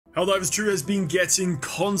Helldivers 2 has been getting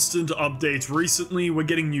constant updates recently. We're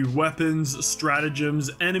getting new weapons,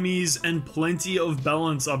 stratagems, enemies, and plenty of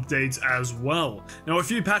balance updates as well. Now, a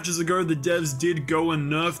few patches ago, the devs did go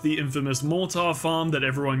and nerf the infamous mortar farm that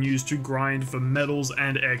everyone used to grind for medals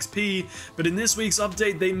and XP, but in this week's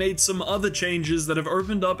update, they made some other changes that have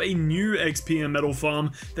opened up a new XP and medal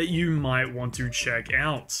farm that you might want to check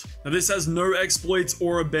out. Now, this has no exploits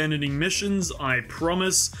or abandoning missions, I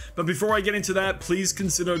promise, but before I get into that, please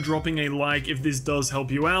consider dropping a like if this does help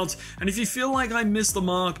you out, and if you feel like I missed the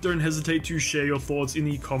mark, don't hesitate to share your thoughts in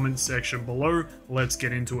the comment section below. Let's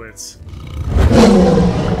get into it.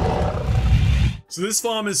 So this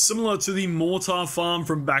farm is similar to the mortar farm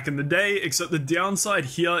from back in the day, except the downside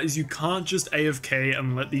here is you can't just AFK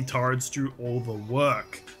and let the turrets do all the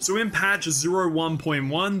work. So in patch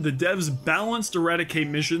 01.1, the devs balanced eradicate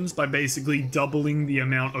missions by basically doubling the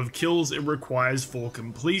amount of kills it requires for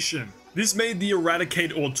completion. This made the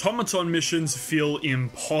eradicate automaton missions feel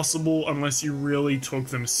impossible unless you really took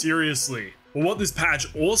them seriously. But what this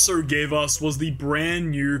patch also gave us was the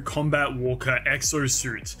brand new Combat Walker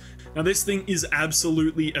exosuit. Now this thing is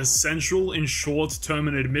absolutely essential in short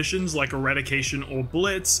terminated missions like Eradication or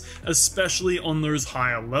Blitz, especially on those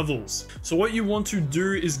higher levels. So what you want to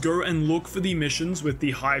do is go and look for the missions with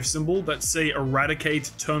the hive symbol that say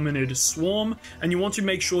Eradicate Terminid Swarm, and you want to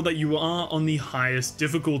make sure that you are on the highest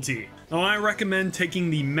difficulty. Now I recommend taking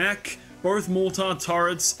the mech, both mortar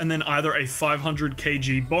turrets, and then either a 500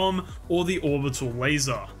 kg bomb or the orbital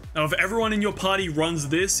laser. Now if everyone in your party runs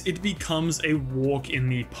this, it becomes a walk in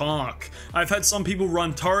the park. I've had some people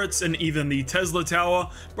run turrets and even the Tesla tower.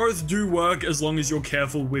 Both do work as long as you're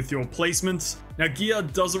careful with your placement. Now gear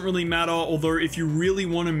doesn't really matter, although if you really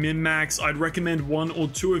want to min-max, I'd recommend one or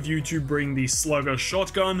two of you to bring the Slugger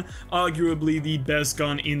shotgun, arguably the best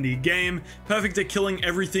gun in the game, perfect at killing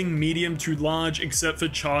everything medium to large except for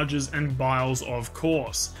charges and biles of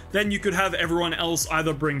course. Then you could have everyone else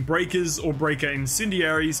either bring breakers or breaker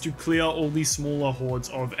incendiaries to clear all the smaller hordes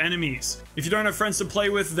of enemies. If you don't have friends to play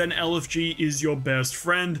with, then LFG is your best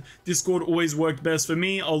friend. Discord always worked best for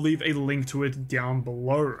me, I'll leave a link to it down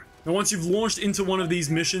below. Now once you've launched into one of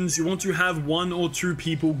these missions, you want to have one or two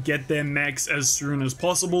people get their mechs as soon as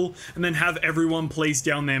possible, and then have everyone place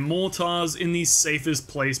down their mortars in the safest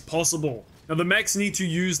place possible. Now the mechs need to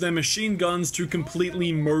use their machine guns to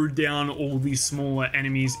completely mow down all the smaller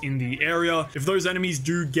enemies in the area. If those enemies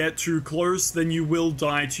do get too close, then you will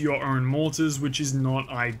die to your own mortars, which is not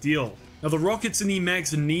ideal. Now the rockets in the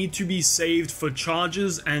mechs need to be saved for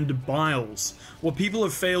charges and biles. What people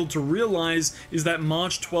have failed to realize is that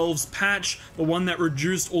March 12's patch, the one that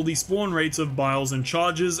reduced all the spawn rates of biles and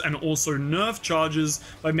charges and also nerfed charges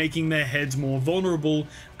by making their heads more vulnerable,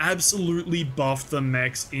 absolutely buffed the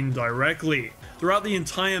mechs indirectly. Throughout the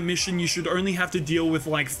entire mission, you should only have to deal with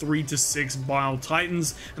like 3 to 6 bile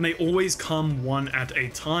titans, and they always come one at a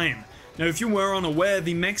time. Now if you were unaware,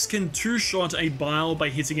 the mechs can two-shot a bile by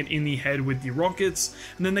hitting it in the head with the rockets,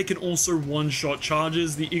 and then they can also one-shot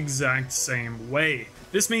charges the exact same way.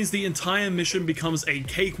 This means the entire mission becomes a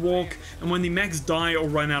cakewalk, and when the mechs die or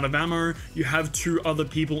run out of ammo, you have two other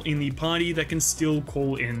people in the party that can still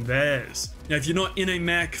call in theirs. Now if you're not in a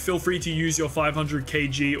mech, feel free to use your 500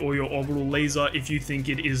 kg or your orbital laser if you think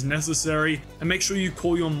it is necessary, and make sure you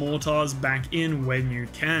call your mortars back in when you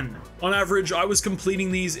can. On average, I was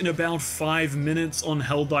completing these in about 5 minutes on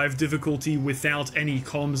Helldive difficulty without any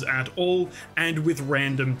comms at all, and with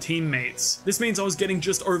random teammates. This means I was getting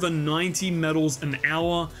just over 90 medals an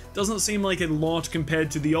hour. Doesn't seem like a lot compared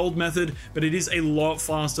to the old method, but it is a lot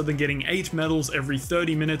faster than getting 8 medals every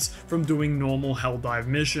 30 minutes from doing normal Helldive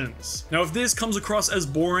missions. Now if this comes across as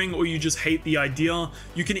boring or you just hate the idea,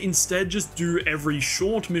 you can instead just do every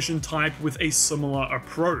short mission type with a similar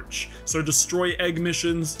approach. So destroy egg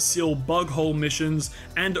missions, seal bug hole missions,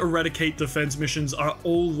 and eradicate defense missions are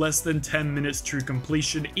all less than 10 minutes to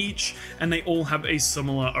completion each, and they all have a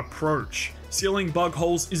similar approach. Sealing bug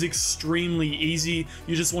holes is extremely easy.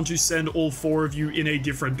 You just want to send all 4 of you in a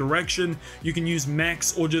different direction. You can use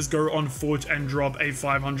mechs or just go on foot and drop a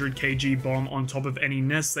 500 kg bomb on top of any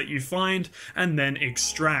nest that you find and then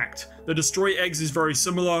extract. The destroy eggs is very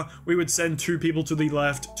similar. We would send 2 people to the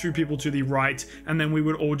left, 2 people to the right, and then we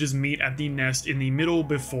would all just meet at the nest in the middle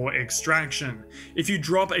before extraction. If you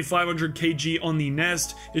drop a 500 kg on the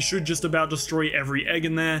nest, it should just about destroy every egg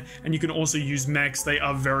in there, and you can also use mechs. They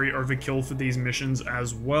are very overkill for these missions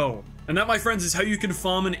as well. And that, my friends, is how you can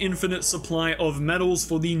farm an infinite supply of medals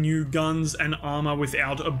for the new guns and armor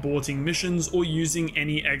without aborting missions or using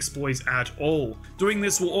any exploits at all. Doing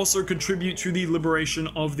this will also contribute to the liberation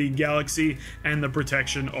of the galaxy and the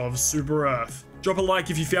protection of Super Earth. Drop a like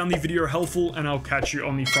if you found the video helpful, and I'll catch you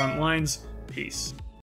on the front lines. Peace.